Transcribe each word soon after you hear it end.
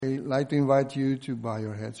I'd like to invite you to bow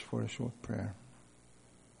your heads for a short prayer.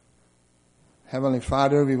 Heavenly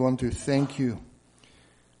Father, we want to thank you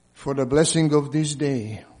for the blessing of this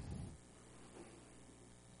day.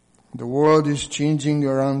 The world is changing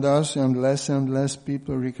around us, and less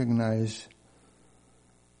people recognize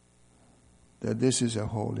that this is a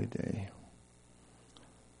holy day.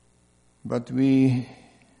 But we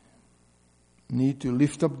need to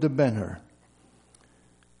lift up the banner.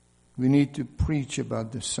 We need to preach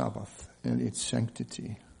about the Sabbath and its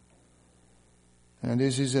sanctity. And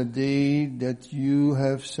this is a day that you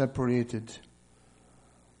have separated.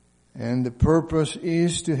 And the purpose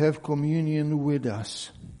is to have communion with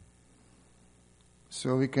us.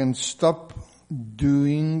 So we can stop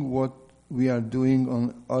doing what we are doing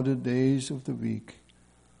on other days of the week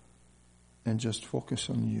and just focus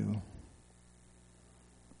on you.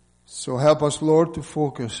 So help us, Lord, to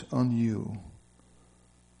focus on you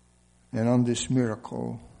and on this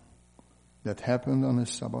miracle that happened on a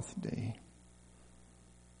Sabbath day.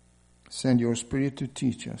 Send your Spirit to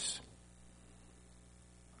teach us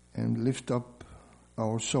and lift up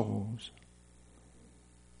our souls.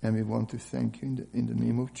 And we want to thank you in the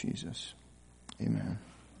name of Jesus. Amen.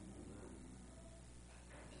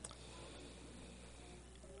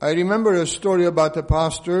 I remember a story about a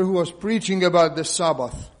pastor who was preaching about the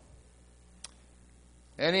Sabbath.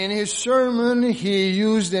 And in his sermon, he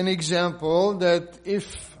used an example that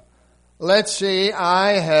if, let's say,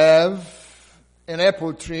 I have an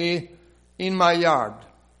apple tree in my yard,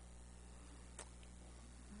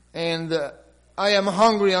 and I am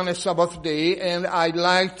hungry on a Sabbath day, and I'd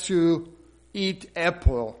like to eat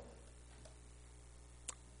apple.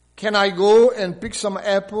 Can I go and pick some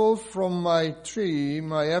apple from my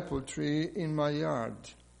apple tree in my yard,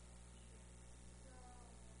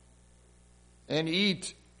 and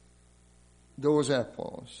eat those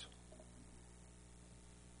apples?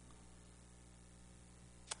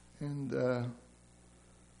 And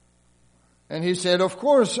he said, of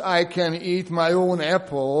course I can eat my own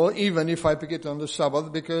apple even if I pick it on the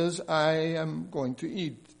Sabbath, because I am going to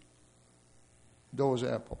eat those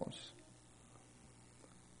apples.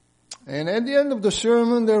 And at the end of the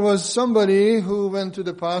sermon, there was somebody who went to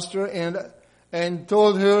the pastor and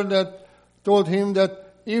told him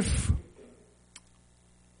that if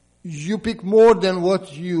you pick more than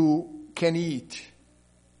what you can eat,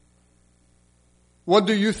 what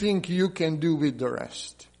do you think you can do with the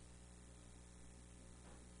rest?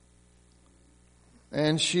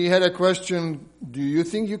 And she had a question, do you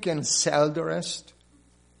think you can sell the rest?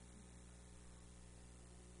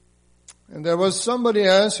 And there was somebody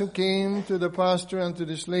else who came to the pastor and to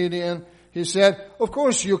this lady, and he said, of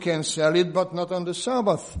course you can sell it, but not on the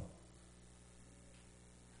Sabbath.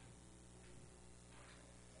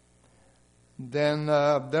 Then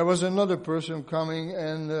there was another person coming,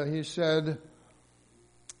 and he said,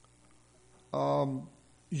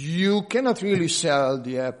 you cannot really sell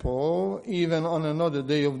the apple even on another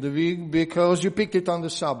day of the week because you picked it on the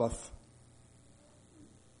Sabbath.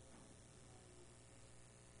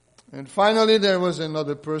 And finally there was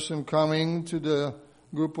another person coming to the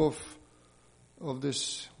group of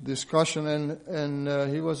this discussion,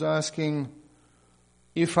 and he was asking,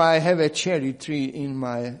 if I have a cherry tree in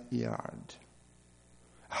my yard,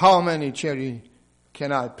 how many cherry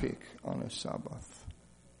can I pick on a Sabbath?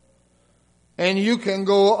 And you can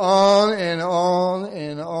go on and on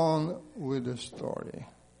and on with the story.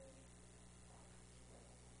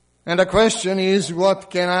 And the question is, what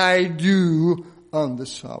can I do on the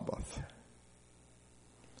Sabbath?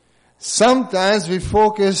 Sometimes we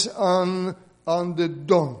focus on the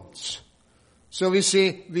don'ts. So we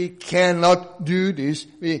say, we cannot do this,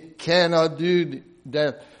 we cannot do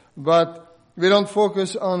that. But we don't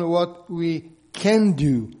focus on what we can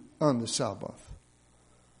do on the Sabbath.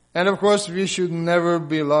 And of course, we should never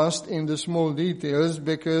be lost in the small details,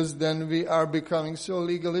 because then we are becoming so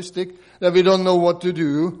legalistic that we don't know what to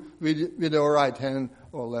do with our right hand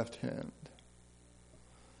or left hand.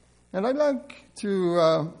 And I'd like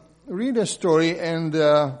to read a story and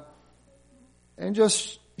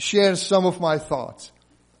just share some of my thoughts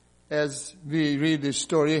as we read this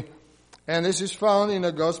story. And this is found in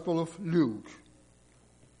the Gospel of Luke.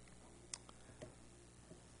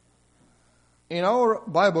 In our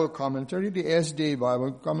Bible commentary, the SDA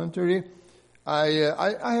Bible commentary,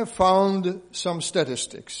 I have found some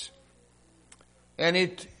statistics. And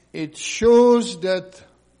it shows that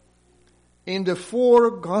in the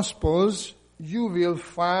 4 Gospels, you will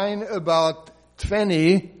find about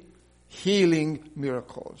 20 healing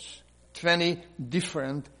miracles. 20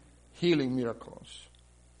 different healing miracles.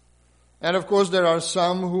 And of course there are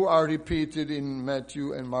some who are repeated in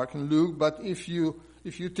Matthew and Mark and Luke, but if you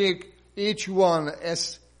if you take each one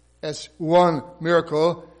as one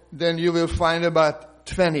miracle, then you will find about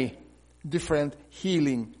 20 different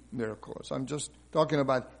healing miracles. I'm just talking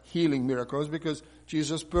about healing miracles because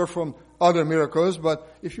Jesus performed other miracles,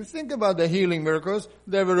 but if you think about the healing miracles,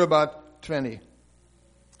 there were about 20.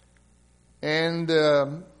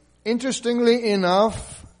 And interestingly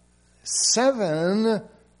enough, 7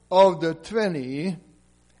 of the 20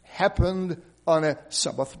 happened on a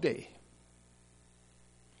Sabbath day.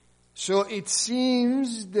 So it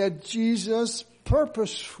seems that Jesus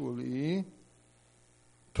purposefully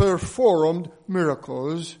performed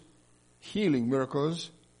miracles, healing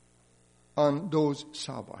miracles, on those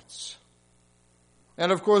Sabbaths.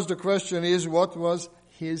 And of course the question is, what was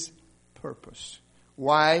his purpose?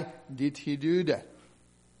 Why did he do that?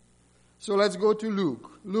 So let's go to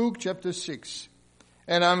Luke. Luke chapter 6.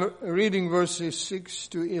 And I'm reading verses 6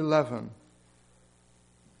 to 11.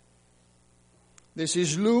 This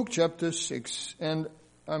is Luke chapter 6. And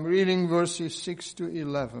I'm reading verses 6 to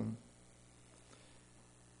 11.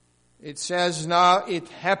 It says, "Now it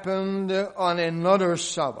happened on another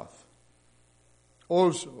Sabbath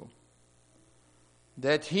also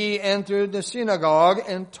that he entered the synagogue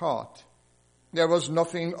and taught." There was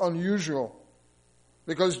nothing unusual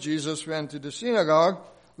because Jesus went to the synagogue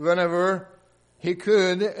whenever he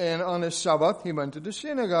could, and on a Sabbath he went to the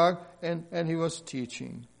synagogue and he was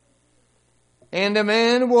teaching. And a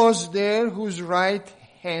man was there whose right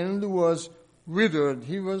hand was withered.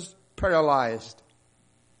 He was paralyzed.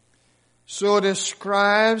 So the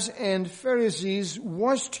scribes and Pharisees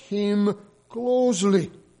watched him closely.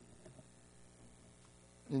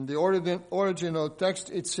 In the original text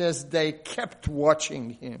it says they kept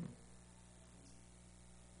watching him.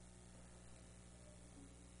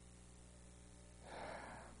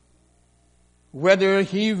 Whether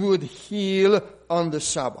he would heal on the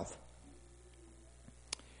Sabbath,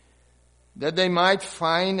 that they might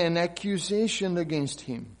find an accusation against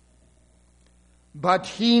him. But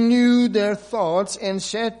he knew their thoughts and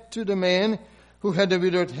said to the man who had the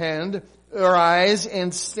withered hand, "Arise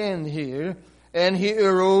and stand here." And he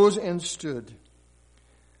arose and stood.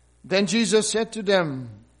 Then Jesus said to them,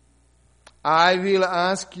 "I will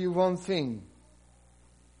ask you one thing.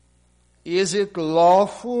 Is it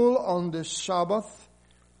lawful on the Sabbath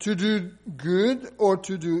to do good or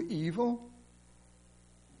to do evil?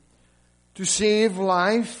 To save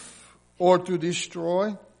life or to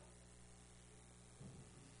destroy?"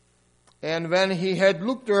 And when he had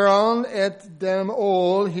looked around at them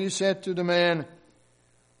all, he said to the man,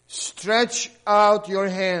 "Stretch out your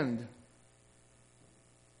hand."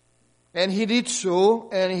 And he did so,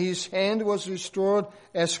 and his hand was restored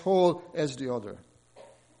as whole as the other.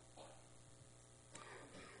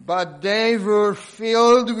 But they were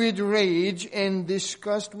filled with rage and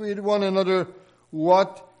discussed with one another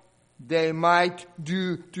what they might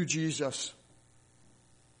do to Jesus.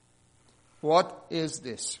 What is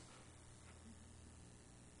this?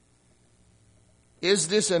 Is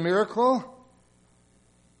this a miracle?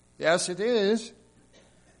 Yes, it is.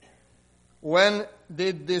 When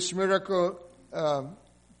did this miracle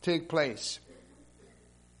take place?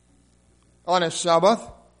 On a Sabbath.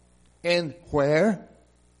 And where?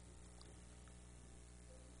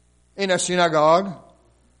 In a synagogue.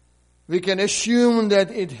 We can assume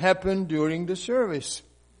that it happened during the service.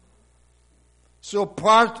 So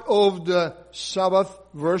part of the Sabbath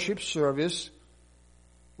worship service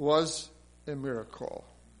was a miracle.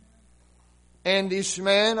 And this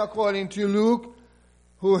man, according to Luke,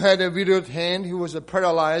 who had a withered hand, he was a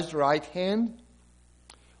paralyzed right hand.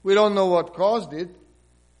 We don't know what caused it,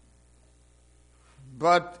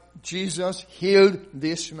 but Jesus healed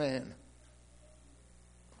this man.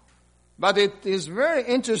 But it is very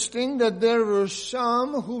interesting that there were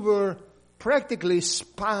some who were practically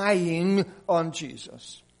spying on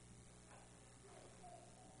Jesus.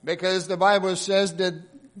 Because the Bible says that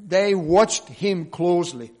they watched him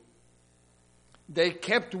closely. They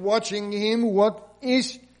kept watching him. What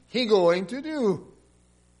is he going to do?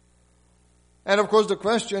 And of course the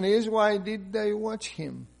question is, why did they watch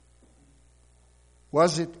him?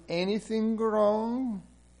 Was it anything wrong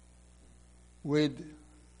with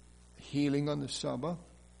healing on the Sabbath?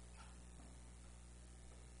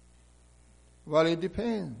 Well, it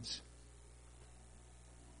depends.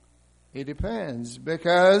 It depends,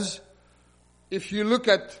 because if you look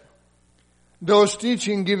at those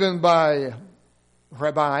teaching given by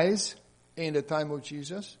rabbis in the time of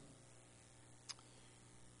Jesus,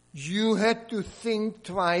 you had to think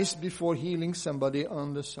twice before healing somebody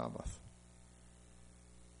on the Sabbath.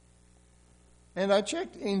 And I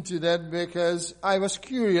checked into that because I was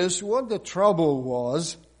curious what the trouble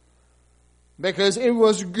was because it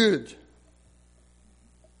was good.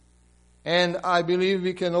 And I believe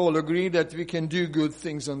we can all agree that we can do good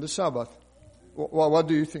things on the Sabbath. What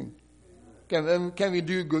do you think? Can we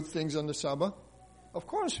do good things on the Sabbath? Of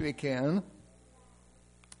course we can.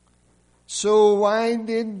 So why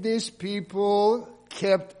did these people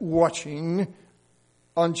kept watching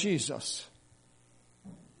on Jesus?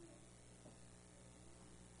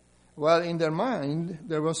 Well, in their mind,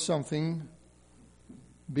 there was something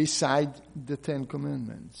beside the Ten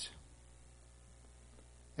Commandments.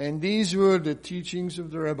 And these were the teachings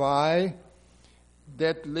of the rabbi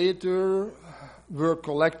that later were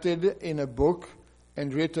collected in a book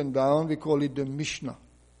and written down. We call it the Mishnah.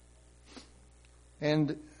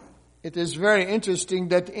 And it is very interesting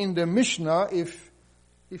that in the Mishnah, if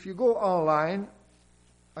you go online,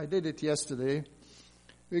 I did it yesterday,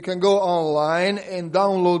 we can go online and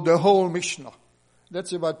download the whole Mishnah.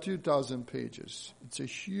 That's about 2,000 pages. It's a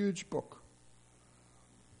huge book.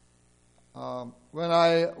 When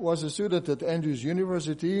I was a student at Andrews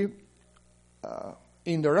University,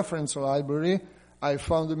 in the reference library, I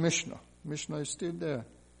found the Mishnah. Mishnah is still there.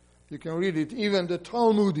 You can read it. Even the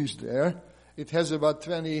Talmud is there. It has about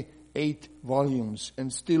 28 volumes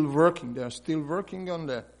and still working. They are still working on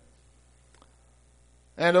that.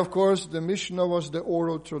 And of course, the Mishnah was the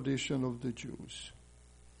oral tradition of the Jews.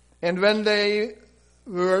 And when they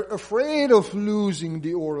were afraid of losing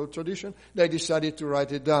the oral tradition, they decided to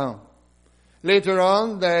write it down. Later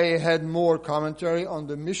on, they had more commentary on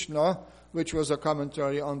the Mishnah, which was a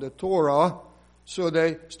commentary on the Torah, so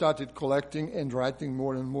they started collecting and writing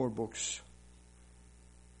more and more books.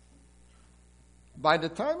 By the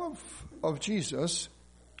time of Jesus,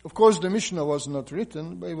 of course the Mishnah was not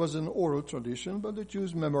written, but it was an oral tradition, but the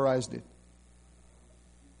Jews memorized it.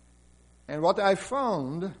 And what I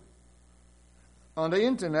found on the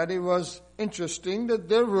internet, it was interesting that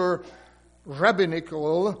there were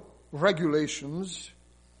rabbinical regulations,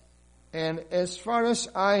 and as far as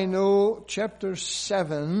I know, chapter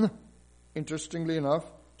 7, interestingly enough,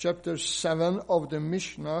 chapter 7 of the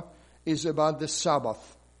Mishnah is about the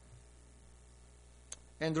Sabbath.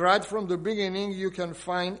 And right from the beginning, you can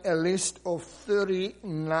find a list of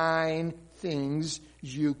 39 things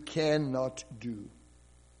you cannot do.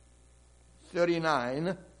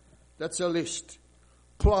 39, that's a list,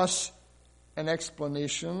 plus an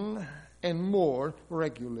explanation and more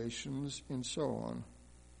regulations and so on.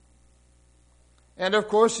 And of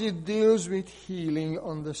course, it deals with healing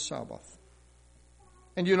on the Sabbath.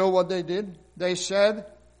 And you know what they did? They said,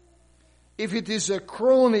 if it is a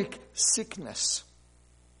chronic sickness,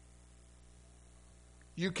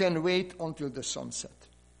 you can wait until the sunset.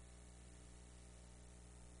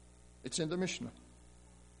 It's in the Mishnah.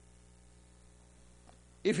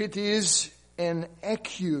 If it is an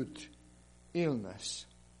acute illness,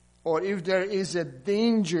 or if there is a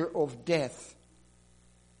danger of death,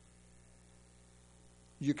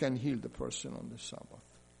 you can heal the person on the Sabbath.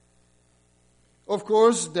 Of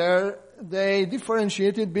course, they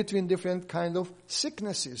differentiated between different kind of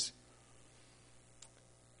sicknesses.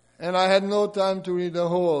 And I had no time to read the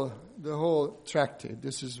whole tractate.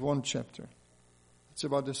 This is one chapter. It's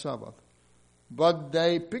about the Sabbath. But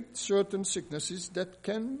they picked certain sicknesses that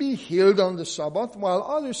can be healed on the Sabbath, while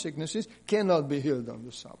other sicknesses cannot be healed on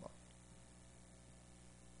the Sabbath.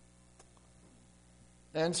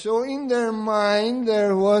 And so in their mind,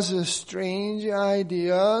 there was a strange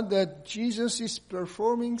idea that Jesus is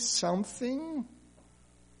performing something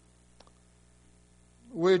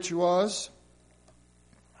which was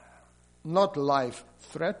not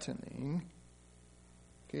life-threatening.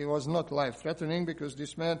 It was not life-threatening because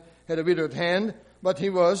this man had a withered hand, but he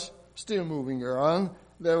was still moving around.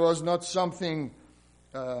 There was not something,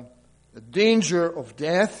 a danger of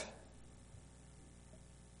death.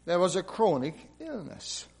 There was a chronic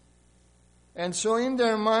illness. And so in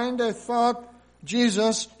their mind they thought,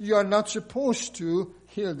 Jesus, you are not supposed to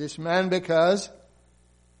heal this man because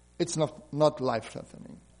it's not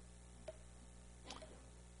life-threatening.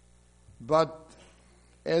 But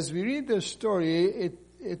as we read the story,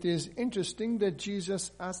 it is interesting that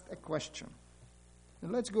Jesus asked a question.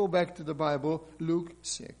 And let's go back to the Bible, Luke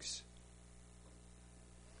 6.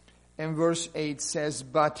 And verse 8 says,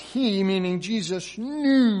 but he, meaning Jesus,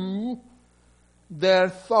 knew their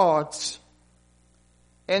thoughts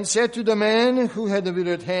and said to the man who had the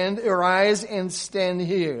withered hand, arise and stand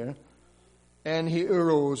here. And he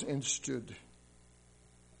arose and stood.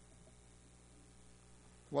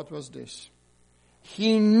 What was this?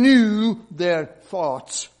 He knew their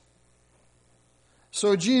thoughts.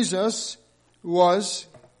 So Jesus was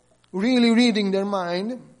really reading their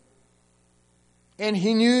mind. And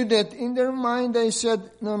he knew that in their mind they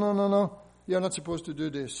said, no. you're not supposed to do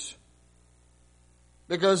this.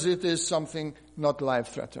 Because it is something not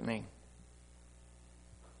life-threatening.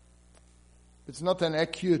 It's not an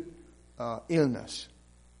acute illness.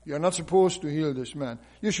 You're not supposed to heal this man.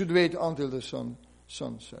 You should wait until the sun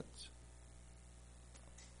sets.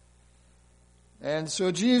 And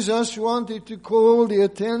so Jesus wanted to call the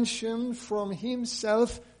attention from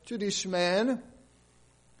himself to this man.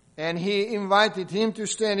 And he invited him to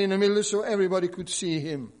stand in the middle so everybody could see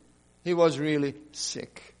him. He was really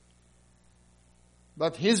sick.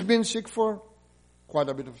 But he's been sick for quite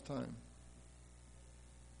a bit of time.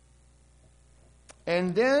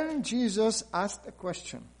 And then Jesus asked a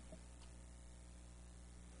question.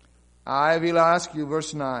 I will ask you,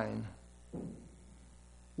 verse 9.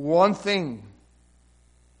 One thing.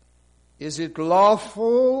 Is it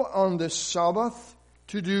lawful on the Sabbath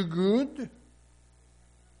to do good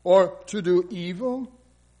or to do evil?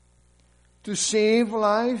 To save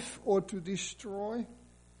life or to destroy?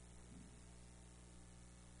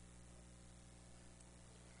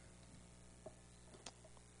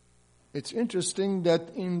 It's interesting that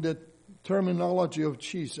in the terminology of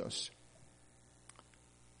Jesus,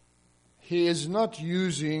 he is not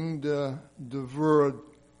using the word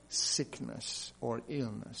sickness or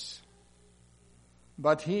illness.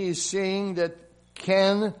 But he is saying that,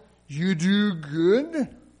 can you do good?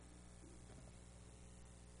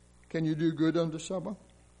 Can you do good on the Sabbath?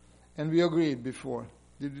 And we agreed before.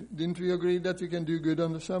 Didn't we agree that we can do good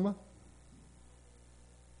on the Sabbath?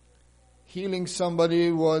 Healing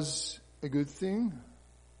somebody was a good thing.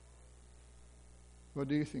 What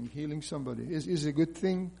do you think? Healing somebody is a good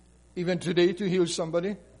thing even today to heal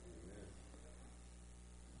somebody?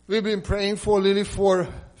 We've been praying for Lily for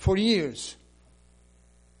years.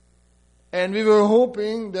 And we were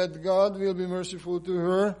hoping that God will be merciful to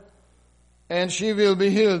her and she will be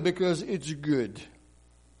healed because it's good.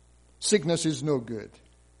 Sickness is no good.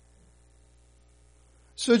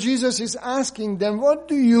 So Jesus is asking them, what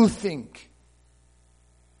do you think?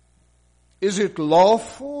 Is it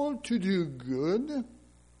lawful to do good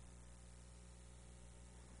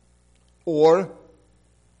or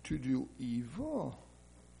to do evil?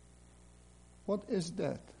 What is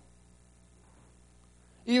that?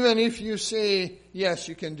 Even if you say, yes,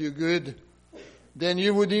 you can do good, then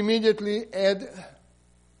you would immediately add,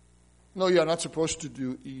 no, you are not supposed to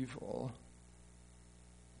do evil.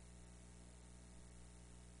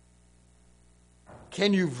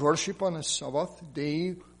 Can you worship on a Sabbath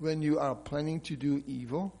day when you are planning to do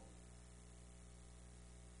evil?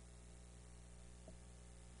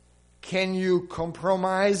 Can you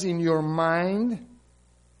compromise in your mind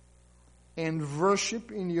and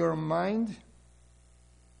worship in your mind,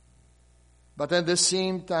 but at the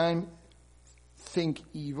same time think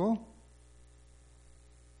evil?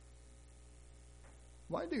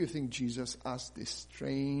 Why do you think Jesus asked this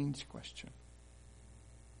strange question?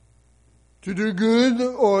 To do good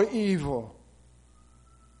or evil?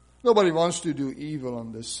 Nobody wants to do evil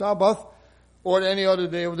on the Sabbath or any other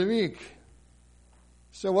day of the week.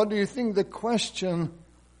 So what do you think the question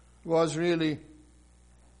was really?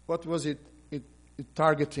 What was it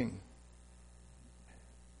targeting?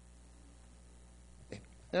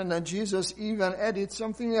 And then Jesus even added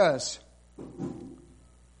something else.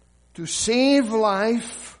 To save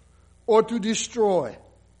life or to destroy.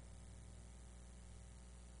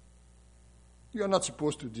 You are not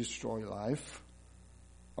supposed to destroy life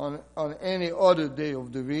on any other day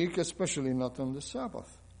of the week, especially not on the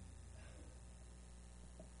Sabbath.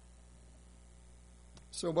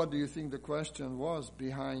 So what do you think the question was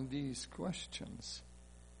behind these questions?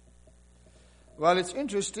 Well, it's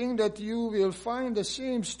interesting that you will find the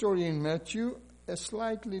same story in Matthew, a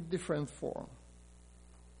slightly different form.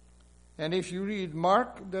 And if you read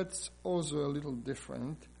Mark, that's also a little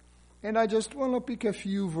different. And I just want to pick a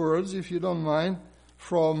few words, if you don't mind,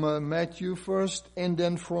 from Matthew first and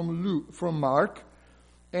then from Mark,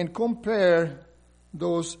 and compare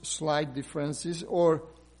those slight differences, or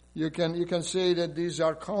you can say that these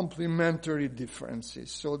are complementary differences.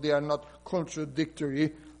 So they are not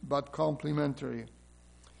contradictory, but complementary.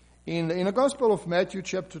 In the Gospel of Matthew,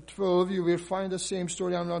 chapter 12, you will find the same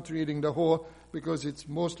story. I'm not reading the whole because it's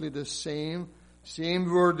mostly the same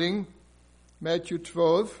wording. Matthew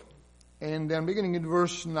 12. And then beginning in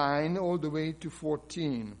verse 9 all the way to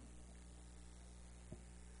 14.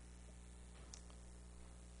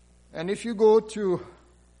 And if you go to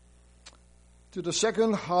the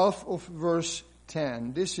second half of verse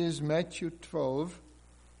 10, this is Matthew 12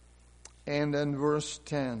 and then verse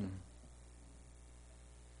 10.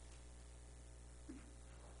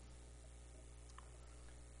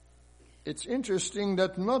 it's interesting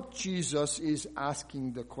that not Jesus is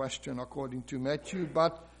asking the question according to Matthew,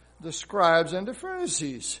 but the scribes and the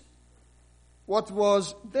Pharisees. What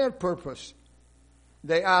was their purpose?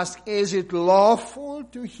 They asked, is it lawful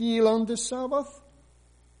to heal on the Sabbath?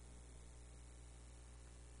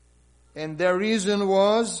 And their reason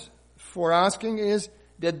was for asking is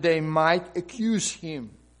that they might accuse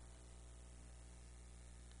him.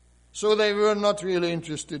 So they were not really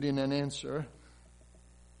interested in an answer.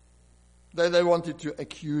 They wanted to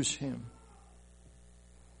accuse him.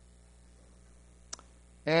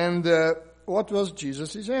 And what was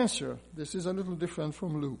Jesus' answer? This is a little different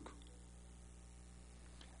from Luke.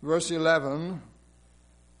 Verse 11,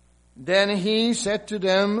 then he said to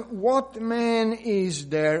them, what man is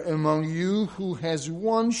there among you who has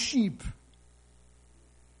one sheep?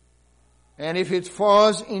 And if it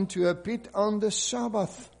falls into a pit on the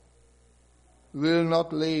Sabbath, will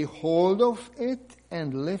not lay hold of it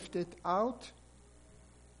and lift it out?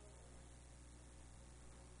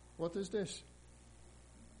 What is this?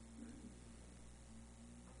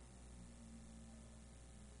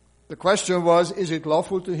 The question was, is it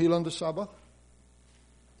lawful to heal on the Sabbath?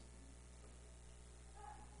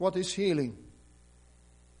 What is healing?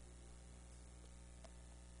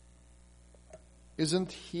 Isn't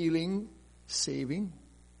healing saving?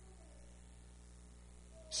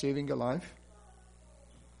 Saving a life?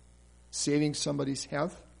 Saving somebody's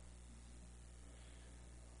health?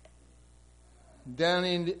 Then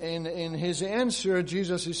in his answer,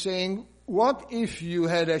 Jesus is saying, what if you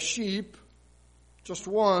had a sheep, just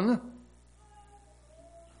one,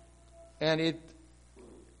 and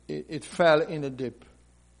it fell in a dip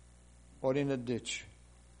or in a ditch?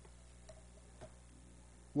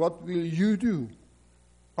 What will you do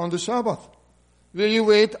on the Sabbath? Will you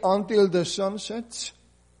wait until the sun sets?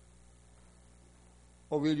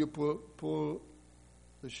 Or will you pull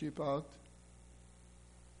the sheep out?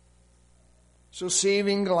 So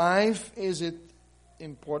saving life, is it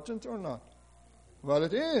important or not? Well,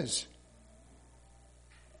 it is.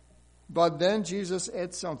 But then Jesus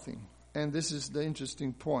adds something, and this is the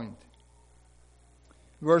interesting point.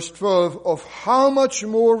 Verse 12, of how much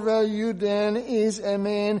more value then is a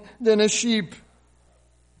man than a sheep?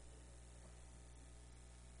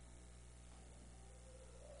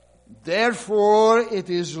 Therefore, it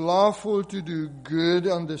is lawful to do good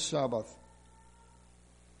on the Sabbath.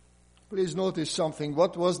 Please notice something.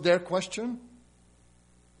 What was their question?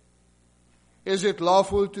 Is it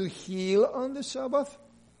lawful to heal on the Sabbath?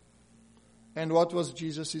 And what was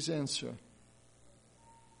Jesus' answer?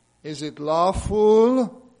 Is it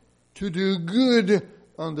lawful to do good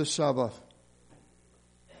on the Sabbath?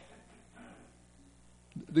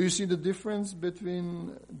 Do you see the difference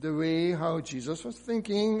between the way how Jesus was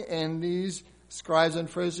thinking and these scribes and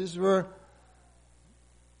Pharisees were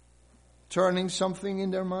turning something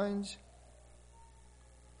in their minds?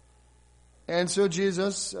 And so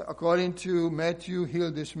Jesus, according to Matthew,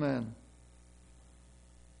 healed this man.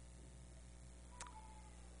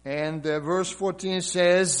 And verse 14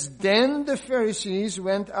 says, then the Pharisees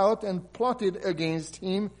went out and plotted against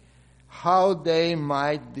him how they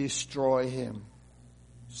might destroy him.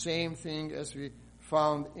 Same thing as we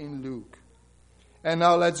found in Luke. And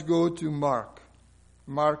now let's go to Mark.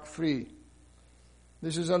 Mark 3.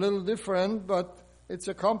 This is a little different, but it's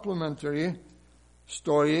a complementary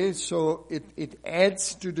story, so it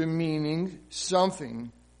adds to the meaning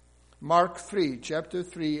something. Mark 3, chapter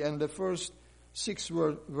 3, and the first 6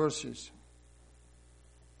 verses.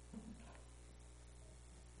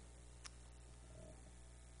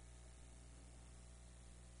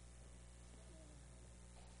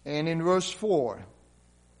 And in verse 4,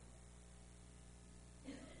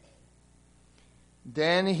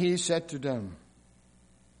 then he said to them,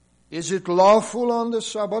 is it lawful on the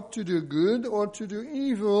Sabbath to do good or to do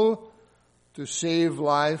evil, to save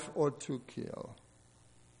life or to kill?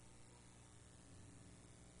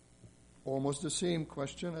 Almost the same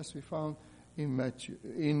question as we found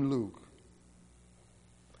in Luke.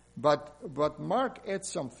 But Mark adds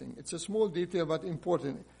something. It's a small detail but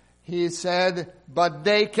important. He said, but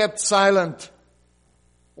they kept silent.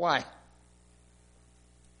 Why?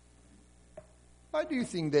 Why do you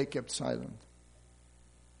think they kept silent?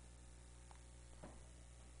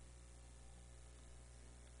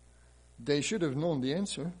 They should have known the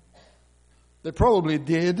answer. They probably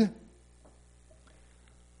did.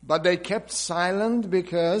 But they kept silent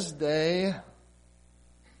because I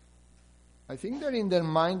think that in their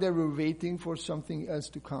mind they were waiting for something else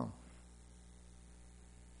to come.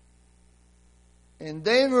 And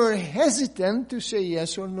they were hesitant to say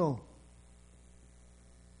yes or no.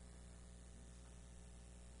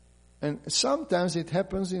 And sometimes it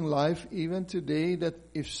happens in life, even today, that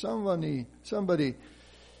if somebody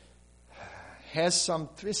has some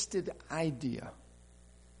twisted idea,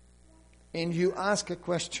 and you ask a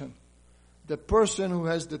question, the person who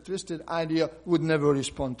has the twisted idea would never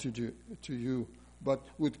respond to you, but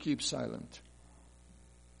would keep silent.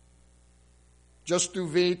 Just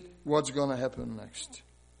to wait what's going to happen next.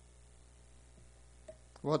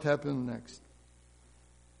 What happened next?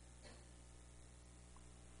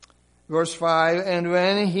 Verse 5, and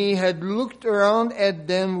when he had looked around at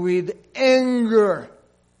them with anger.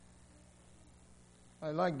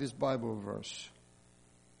 I like this Bible verse.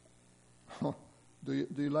 Do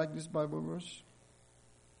you like this Bible verse?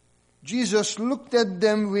 Jesus looked at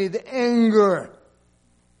them with anger.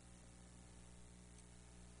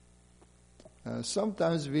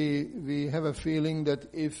 Sometimes we have a feeling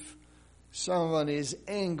that if someone is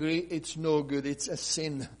angry, it's no good, it's a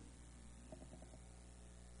sin.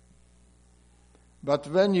 But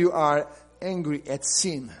when you are angry at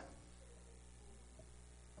sin,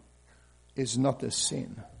 it's not a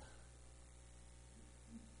sin.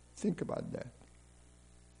 Think about that.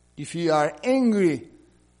 If you are angry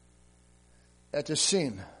at a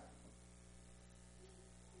sin,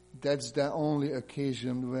 that's the only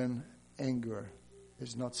occasion when anger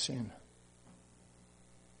is not sin.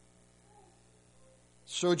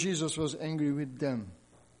 So Jesus was angry with them.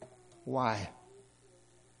 Why?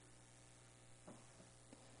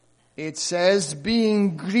 It says,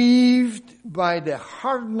 being grieved by the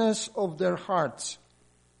hardness of their hearts.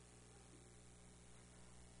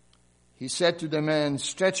 He said to the man,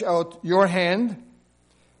 stretch out your hand.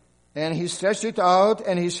 And he stretched it out,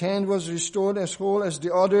 and his hand was restored as whole as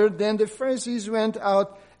the other. Then the Pharisees went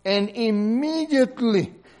out, and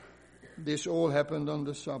immediately, this all happened on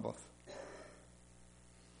the Sabbath,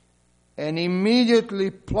 and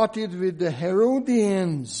immediately plotted with the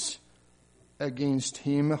Herodians against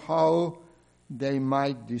him, how they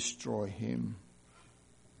might destroy him.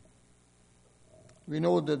 We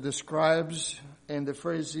know that the scribes and the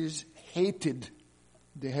Pharisees hated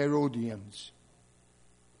the Herodians.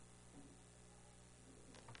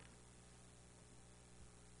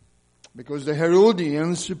 Because the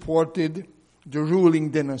Herodians supported the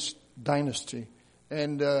ruling dynasty.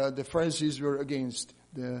 And the Pharisees were against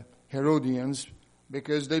the Herodians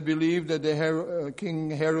because they believed that the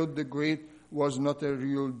King Herod the Great was not a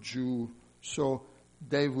real Jew. So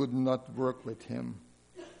they would not work with him.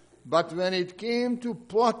 But when it came to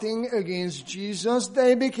plotting against Jesus,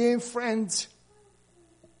 they became friends.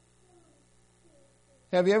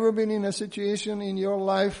 Have you ever been in a situation in your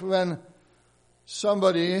life when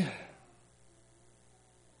somebody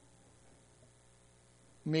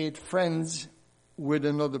made friends with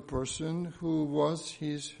another person who was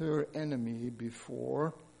her enemy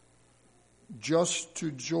before, just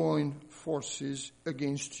to join forces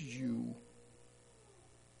against you?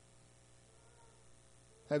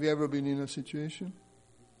 Have you ever been in a situation?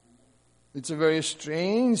 It's a very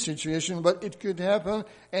strange situation, but it could happen,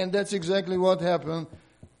 and that's exactly what happened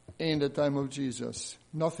in the time of Jesus.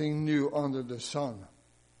 Nothing new under the sun.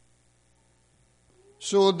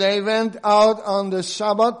 So they went out on the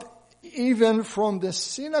Sabbath, even from the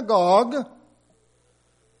synagogue.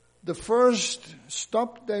 The first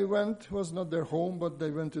stop they went was not their home, but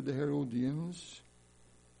they went to the Herodians.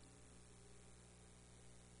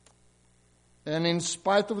 And in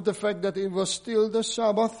spite of the fact that it was still the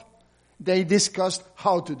Sabbath, they discussed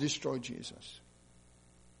how to destroy Jesus.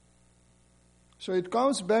 So it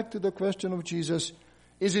comes back to the question of Jesus,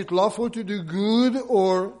 is it lawful to do good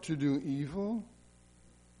or to do evil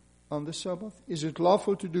on the Sabbath? Is it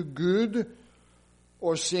lawful to do good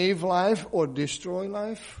or save life or destroy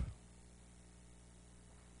life?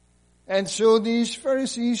 And so these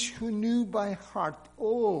Pharisees who knew by heart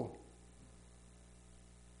all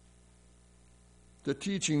the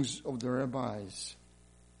teachings of the rabbis,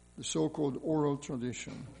 the so-called oral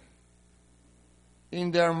tradition,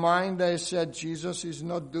 in their mind they said Jesus is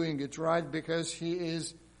not doing it right because he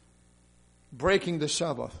is breaking the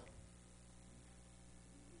Sabbath.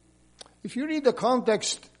 If you read the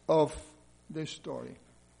context of this story,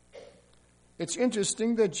 it's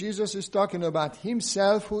interesting that Jesus is talking about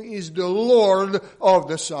himself, who is the Lord of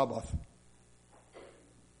the Sabbath.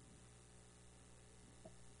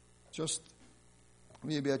 Just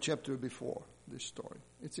maybe a chapter before this story.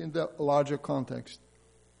 It's in the larger context.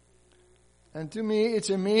 And to me, it's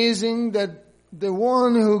amazing that the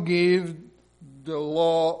one who gave the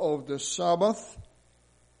law of the Sabbath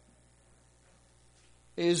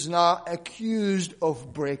is now accused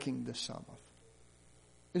of breaking the Sabbath.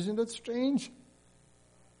 Isn't that strange?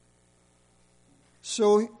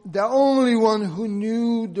 So the only one who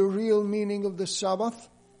knew the real meaning of the Sabbath,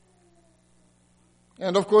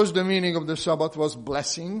 and of course the meaning of the Sabbath was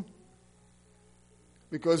blessing,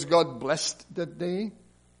 because God blessed that day,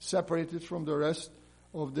 separated from the rest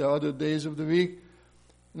of the other days of the week.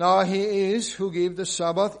 Now he who gave the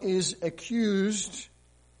Sabbath is accused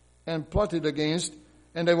and plotted against,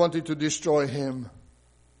 and they wanted to destroy him.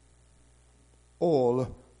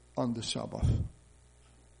 All on the Sabbath.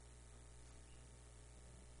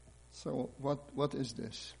 So what is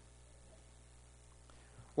this?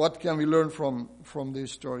 What can we learn from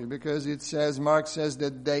this story? Because it says, Mark says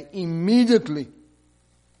that they immediately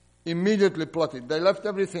plotted. They left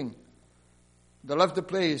everything. They left the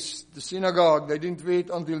place, the synagogue. They didn't wait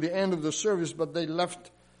until the end of the service, but they left.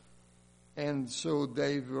 And so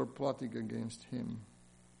they were plotting against him.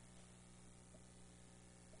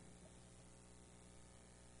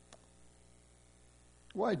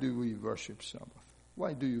 Why do we worship Sabbath?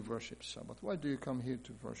 Why do you worship Sabbath? Why do you come here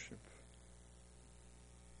to worship?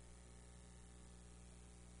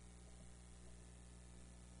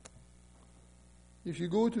 If you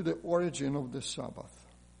go to the origin of the Sabbath,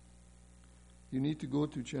 you need to go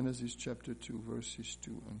to Genesis chapter 2, verses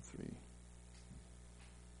 2 and 3.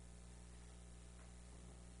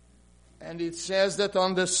 And it says that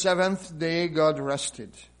on the seventh day God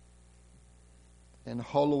rested and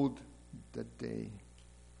hallowed the day.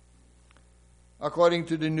 According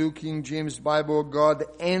to the New King James Bible, God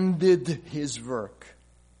ended his work.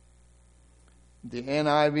 The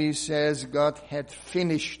NIV says God had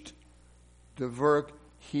finished the work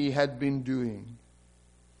he had been doing.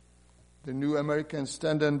 The New American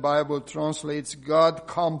Standard Bible translates God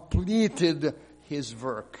completed his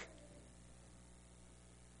work.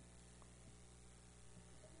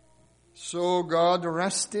 So God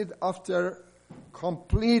rested after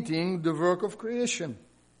completing the work of creation.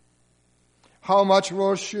 How much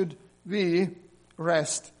more should we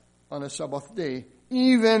rest on a Sabbath day,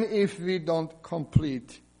 even if we don't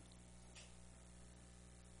complete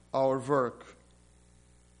our work,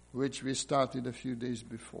 which we started a few days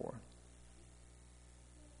before?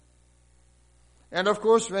 And of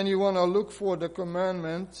course, when you want to look for the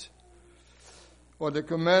commandment,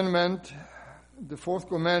 the fourth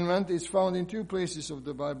commandment is found in two places of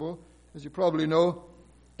the Bible, as you probably know.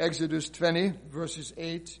 Exodus 20, verses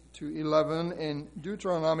 8 to 11, and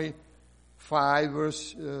Deuteronomy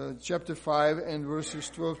 5, chapter 5, and verses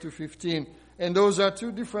 12 to 15. And those are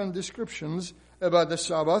two different descriptions about the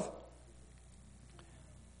Sabbath.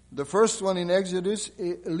 The first one in Exodus,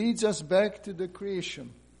 it leads us back to the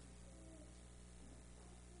creation.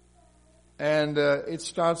 And it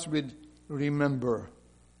starts with, remember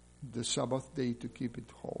the Sabbath day to keep it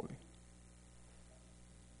holy.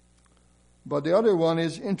 But the other one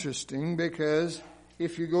is interesting, because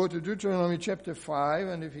if you go to Deuteronomy chapter 5,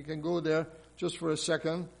 and if you can go there just for a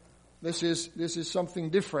second, this is something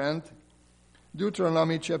different.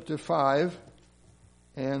 Deuteronomy chapter 5,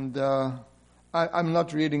 and I'm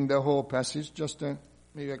not reading the whole passage, just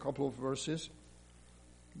maybe a couple of verses.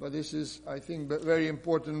 But this is, I think, very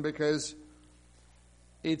important, because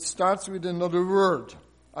it starts with another word.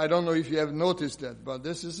 I don't know if you have noticed that, but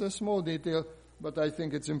this is a small detail, but I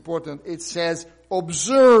think it's important. It says,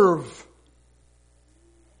 observe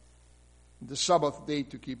the Sabbath day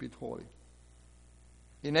to keep it holy.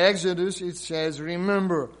 In Exodus, it says,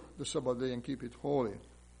 remember the Sabbath day and keep it holy.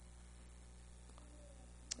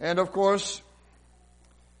 And of course,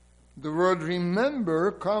 the word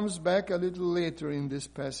remember comes back a little later in this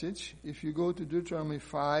passage. If you go to Deuteronomy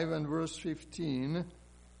 5 and verse 15,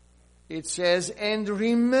 it says, and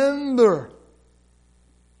remember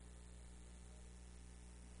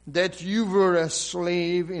that you were a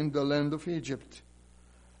slave in the land of Egypt.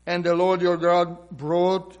 And the Lord your God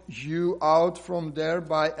brought you out from there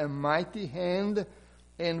by a mighty hand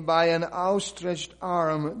and by an outstretched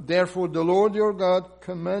arm. Therefore the Lord your God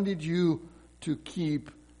commanded you to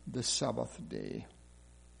keep the Sabbath day.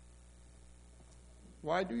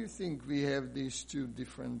 Why do you think we have these two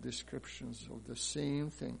different descriptions of the same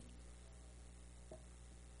thing?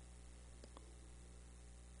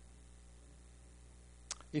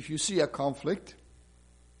 If you see a conflict,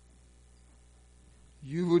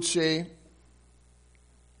 you would say,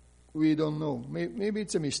 we don't know. Maybe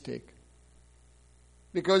it's a mistake.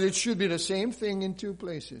 Because it should be the same thing in two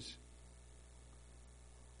places.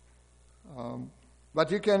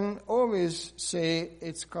 But you can always say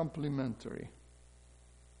it's complementary.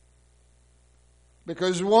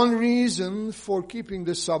 Because one reason for keeping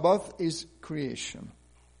the Sabbath is creation.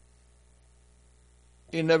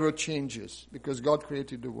 It never changes because God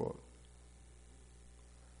created the world.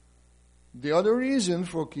 The other reason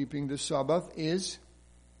for keeping the Sabbath is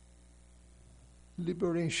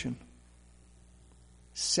liberation.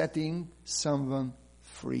 Setting someone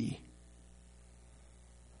free.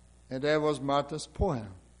 And that was Martha's poem.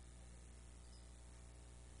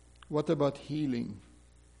 What about healing?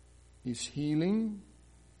 Is healing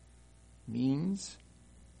means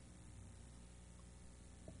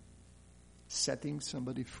setting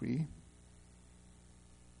somebody free?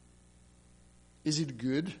 Is it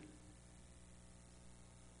good?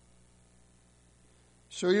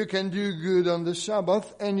 So you can do good on the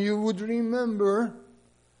Sabbath and you would remember,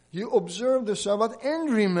 you observe the Sabbath and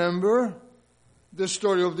remember the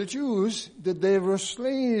story of the Jews, that they were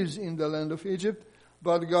slaves in the land of Egypt,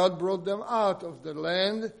 but God brought them out of the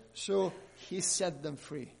land, so He set them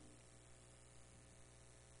free.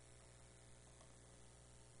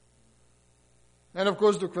 And of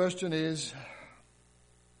course the question is,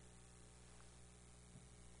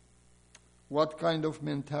 what kind of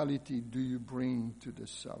mentality do you bring to the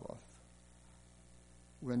Sabbath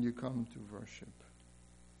when you come to worship?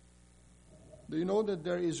 Do you know that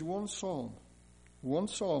there is one psalm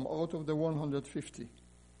out of the 150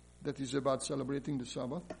 that is about celebrating the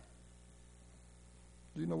Sabbath?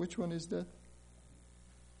 Do you know which one is that?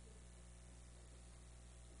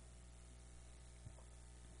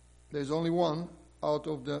 There's only one out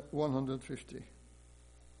of the 150.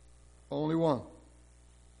 Only one.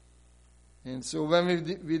 And so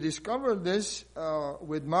when we discovered this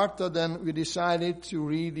with Martha, then we decided to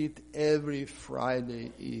read it every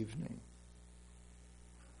Friday evening.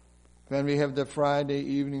 When we have the Friday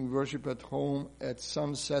evening worship at home at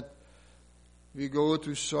sunset, we go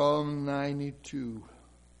to Psalm 92.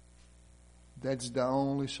 That's the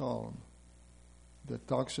only psalm that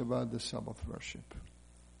talks about the Sabbath worship.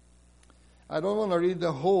 I don't want to read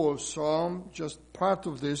the whole psalm, just part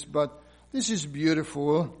of this, but this is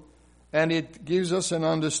beautiful, and it gives us an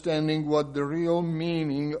understanding what the real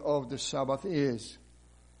meaning of the Sabbath is.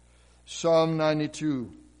 Psalm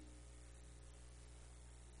 92.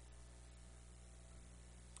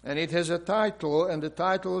 And it has a title, and the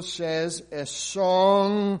title says, A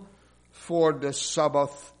Song for the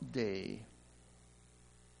Sabbath Day.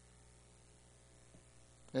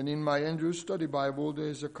 And in my Andrews Study Bible, there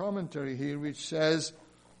is a commentary here which says,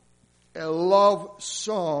 a love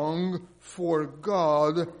song for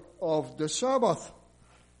God of the Sabbath.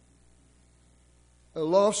 A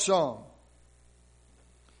love song.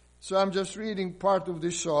 So I'm just reading part of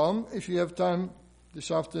this psalm. If you have time this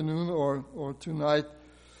afternoon or tonight,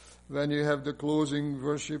 when you have the closing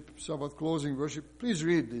worship, Sabbath closing worship, please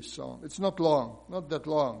read this psalm. It's not long, not that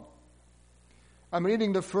long. I'm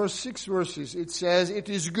reading the first 6 verses. It says, It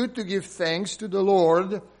is good to give thanks to the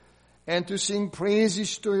Lord and to sing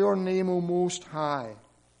praises to your name, O Most High,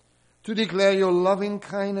 to declare your loving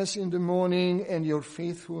kindness in the morning and your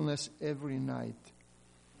faithfulness every night.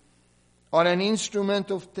 On an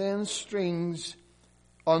instrument of 10 strings,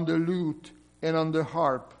 on the lute and on the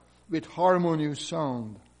harp, with harmonious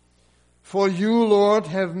sound. For you, Lord,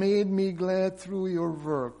 have made me glad through your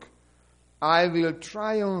work. I will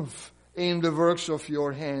triumph in the works of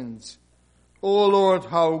your hands. O Lord,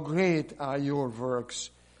 how great are your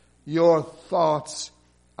works. Your thoughts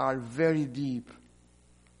are very deep.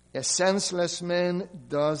 A senseless man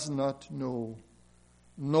does not know,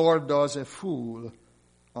 nor does a fool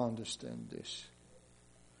understand this.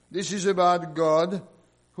 This is about God,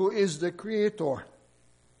 who is the Creator.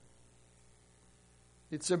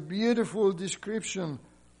 It's a beautiful description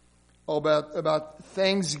about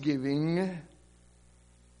thanksgiving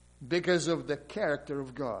because of the character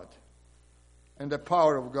of God and the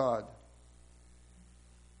power of God,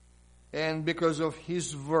 and because of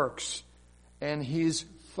His works and His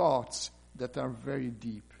thoughts that are very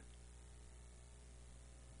deep.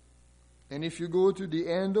 And if you go to the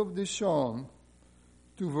end of the psalm,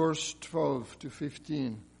 to verse 12 to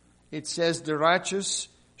 15, it says, The righteous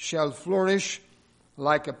shall flourish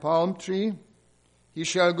like a palm tree. He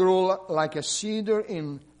shall grow like a cedar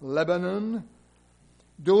in Lebanon.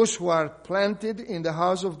 Those who are planted in the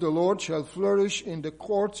house of the Lord shall flourish in the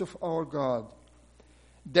courts of our God.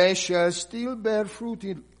 They shall still bear fruit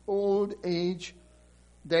in old age.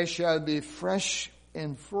 They shall be fresh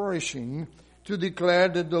and flourishing, to declare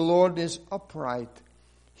that the Lord is upright.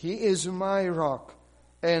 He is my rock,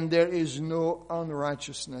 and there is no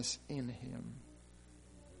unrighteousness in Him.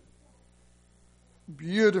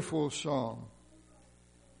 Beautiful song.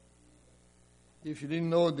 If you didn't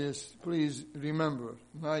know this, please remember,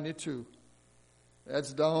 92.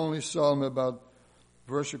 That's the only psalm about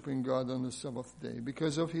worshiping God on the Sabbath day,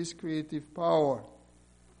 because of His creative power.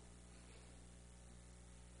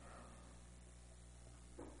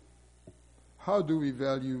 how do we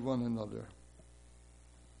value one another?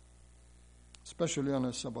 Especially on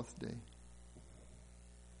a Sabbath day.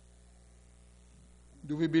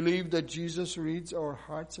 Do we believe that Jesus reads our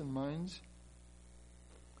hearts and minds?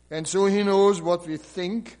 And so He knows what we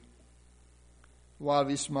think while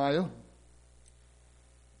we smile.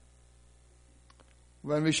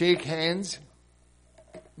 When we shake hands,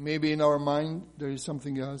 maybe in our mind there is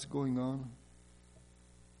something else going on.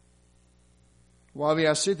 While we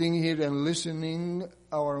are sitting here and listening,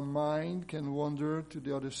 our mind can wander to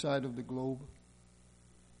the other side of the globe,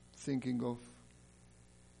 thinking of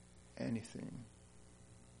anything.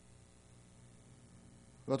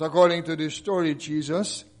 But according to this story,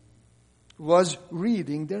 Jesus was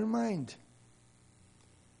reading their mind.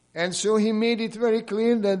 And so He made it very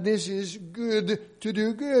clear that this is good to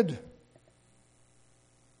do good.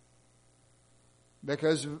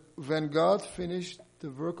 Because when God finished the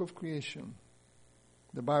work of creation,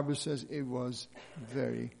 the Bible says it was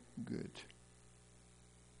very good.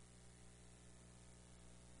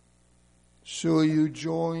 So you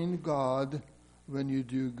join God when you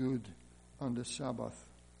do good on the Sabbath.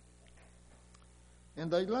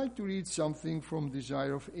 And I'd like to read something from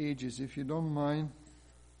Desire of Ages. If you don't mind,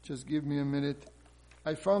 just give me a minute.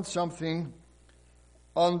 I found something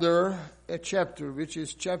under a chapter, which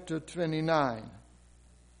is chapter 29.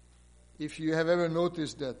 If you have ever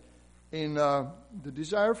noticed that in the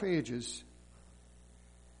Desire of Ages,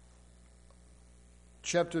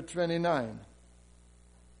 chapter 29,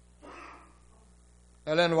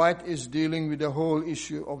 Ellen White is dealing with the whole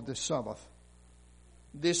issue of the Sabbath.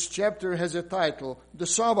 This chapter has a title, The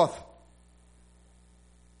Sabbath.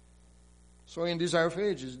 So in Desire of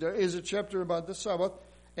Ages, there is a chapter about the Sabbath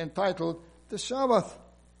entitled The Sabbath.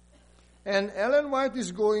 And Ellen White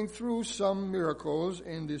is going through some miracles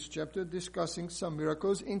in this chapter, discussing some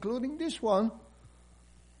miracles, including this one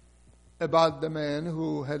about the man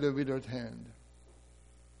who had a withered hand.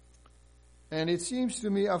 And it seems to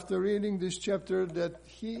me, after reading this chapter, that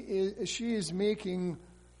she is making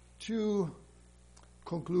two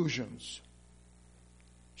conclusions.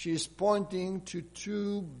 She is pointing to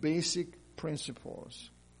two basic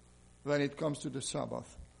principles when it comes to the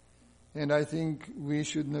Sabbath. And I think we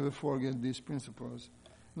should never forget these principles.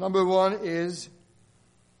 Number one is,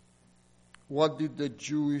 what did the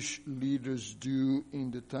Jewish leaders do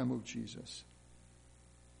in the time of Jesus?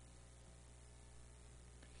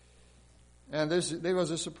 And there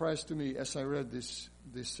was a surprise to me as I read this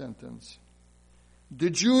sentence. The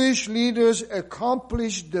Jewish leaders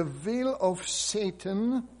accomplished the will of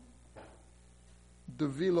Satan,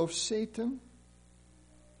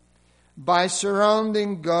 by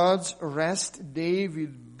surrounding God's rest day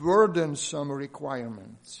with burdensome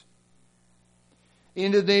requirements.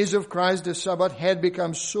 In the days of Christ, the Sabbath had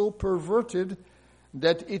become so perverted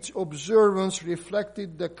that its observance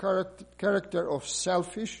reflected the character of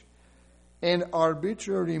selfish and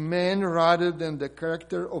arbitrary man rather than the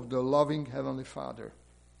character of the loving Heavenly Father.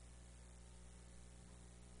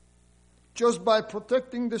 Just by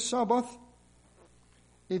protecting the Sabbath,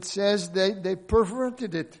 it says they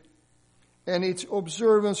perverted it, and its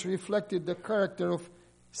observance reflected the character of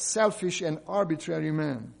selfish and arbitrary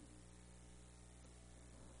man.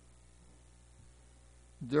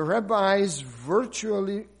 The rabbis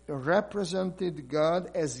virtually represented God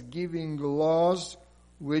as giving laws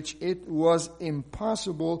which it was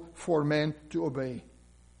impossible for man to obey.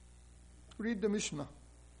 Read the Mishnah,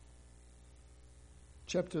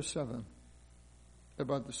 chapter 7,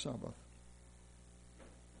 about the Sabbath.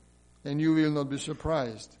 And you will not be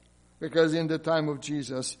surprised, because in the time of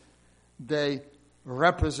Jesus, they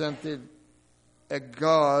represented a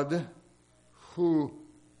God who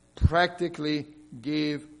practically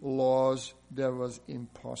gave laws that was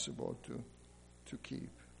impossible to keep.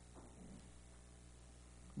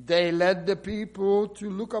 They led the people to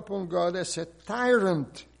look upon God as a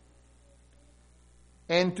tyrant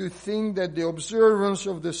and to think that the observance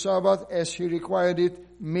of the Sabbath as He required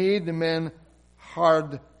it made men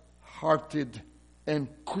hard-hearted and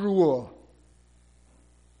cruel.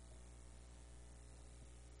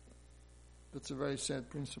 That's a very sad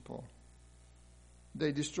principle.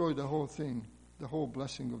 They destroyed the whole thing, the whole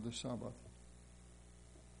blessing of the Sabbath.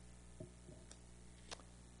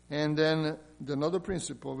 And then another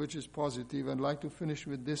principle, which is positive, I'd like to finish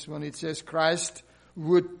with this one. It says Christ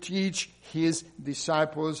would teach His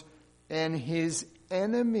disciples and His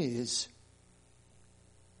enemies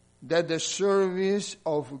that the service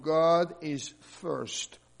of God is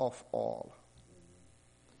first of all.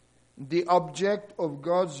 The object of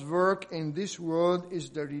God's work in this world is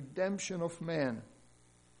the redemption of man.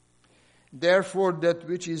 Therefore, that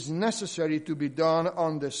which is necessary to be done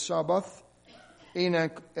on the Sabbath in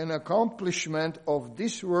an accomplishment of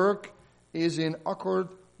this work is in accord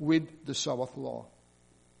with the Sabbath law.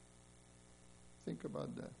 Think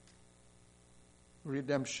about that.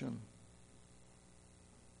 Redemption.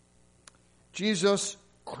 Jesus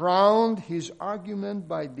crowned his argument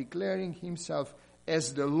by declaring himself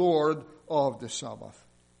as the Lord of the Sabbath.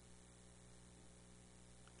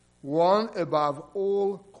 One above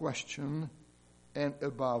all question and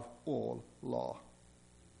above all law.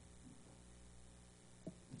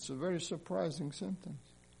 It's a very surprising sentence.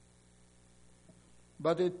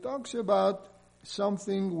 But it talks about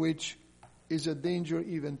something which is a danger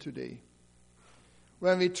even today.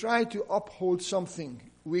 When we try to uphold something,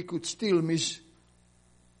 we could still miss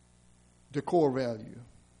the core value.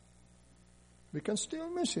 We can still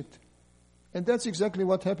miss it. And that's exactly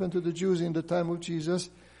what happened to the Jews in the time of Jesus.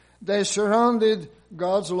 They surrounded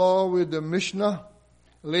God's law with the Mishnah,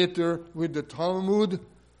 later with the Talmud,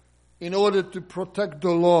 in order to protect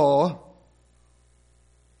the law.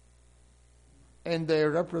 And they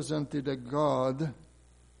represented a God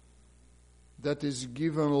that is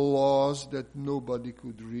given laws that nobody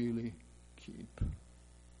could really keep.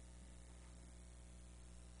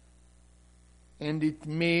 And it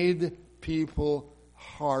made people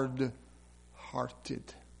hard-hearted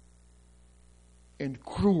and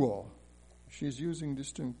cruel. She's using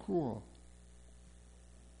this term, cruel.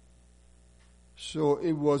 So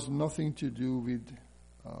it was nothing to do with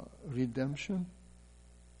redemption,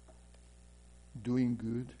 doing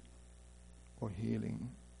good, or healing.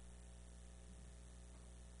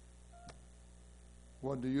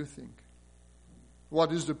 What do you think?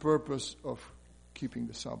 What is the purpose of keeping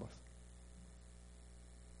the Sabbath?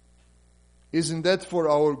 Isn't that for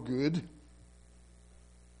our good?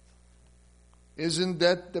 Isn't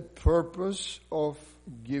that the purpose of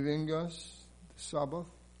giving us the Sabbath?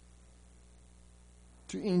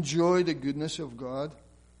 To enjoy the goodness of God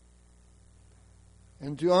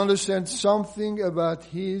and to understand something about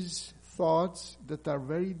His thoughts that are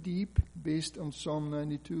very deep based on Psalm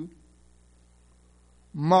 92.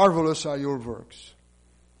 Marvelous are your works.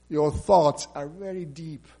 Your thoughts are very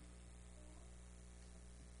deep.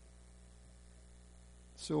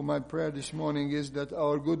 So my prayer this morning is that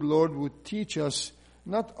our good Lord would teach us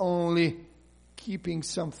not only keeping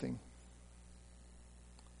something,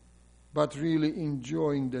 but really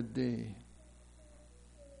enjoying the day.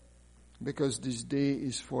 Because this day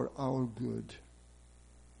is for our good.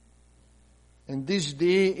 And this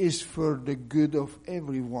day is for the good of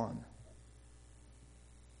everyone.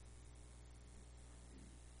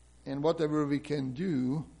 And whatever we can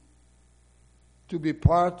do to be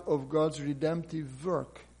part of God's redemptive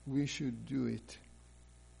work, we should do it.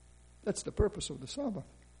 That's the purpose of the Sabbath.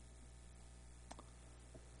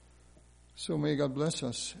 So may God bless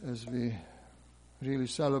us as we really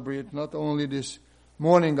celebrate not only this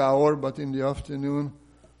morning hour, but in the afternoon.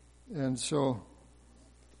 And so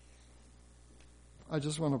I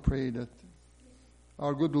just want to pray that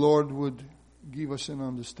our good Lord would give us an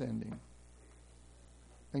understanding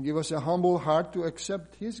and give us a humble heart to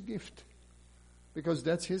accept His gift, because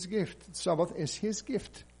that's His gift. Sabbath is His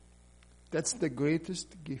gift. That's the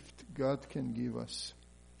greatest gift God can give us.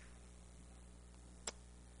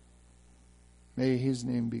 May His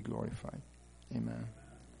name be glorified. Amen.